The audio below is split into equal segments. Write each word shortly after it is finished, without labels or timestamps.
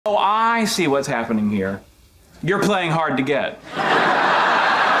Oh, I see what's happening here. You're playing hard to get.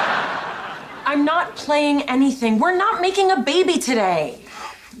 I'm not playing anything. We're not making a baby today.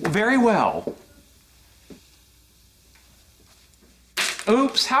 Very well.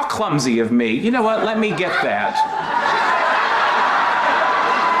 Oops, how clumsy of me. You know what? Let me get that.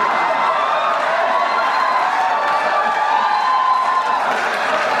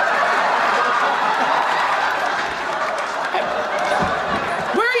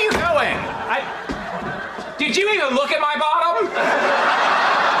 Did you even look at my bottom?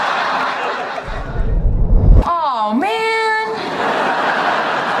 Oh, man.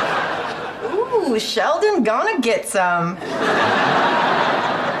 Ooh, Sheldon gonna get some.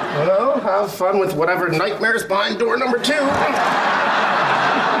 Well, have fun with whatever nightmare's behind door number 2.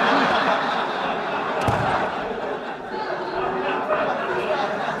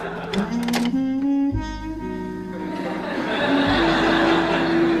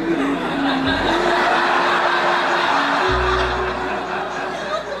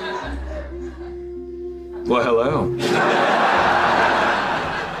 Well, hello.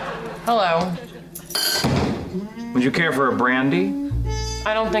 Hello. Would you care for a brandy?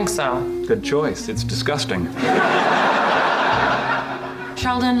 I don't think so. Good choice. It's disgusting.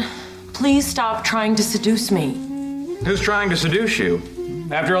 Sheldon, please stop trying to seduce me. Who's trying to seduce you?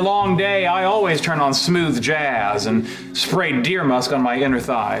 After a long day, I always turn on smooth jazz and spray deer musk on my inner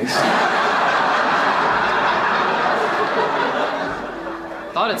thighs.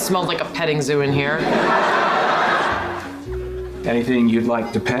 Thought it smelled like a petting zoo in here. Anything you'd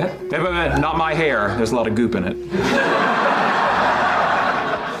like to pet? Not my hair. There's a lot of goop in it.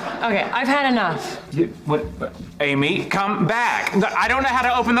 Okay, I've had enough. What? Amy, come back. I don't know how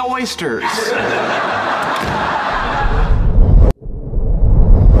to open the oysters.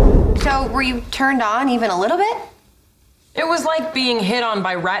 So, were you turned on even a little bit? It was like being hit on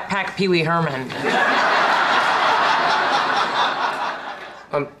by Rat Pack Pee Wee Herman.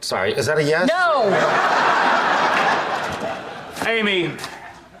 I'm sorry, is that a yes? No! Amy,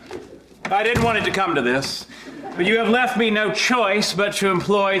 I didn't want it to come to this, but you have left me no choice but to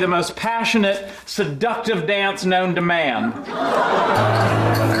employ the most passionate, seductive dance known to man.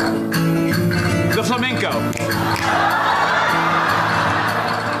 The flamenco.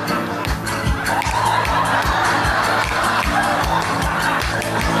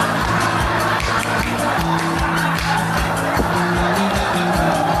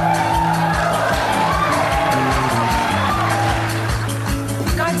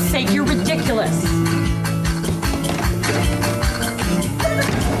 For God's sake, you're ridiculous.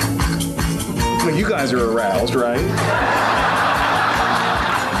 Well, you guys are aroused, right?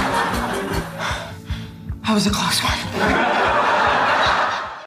 That was a close one.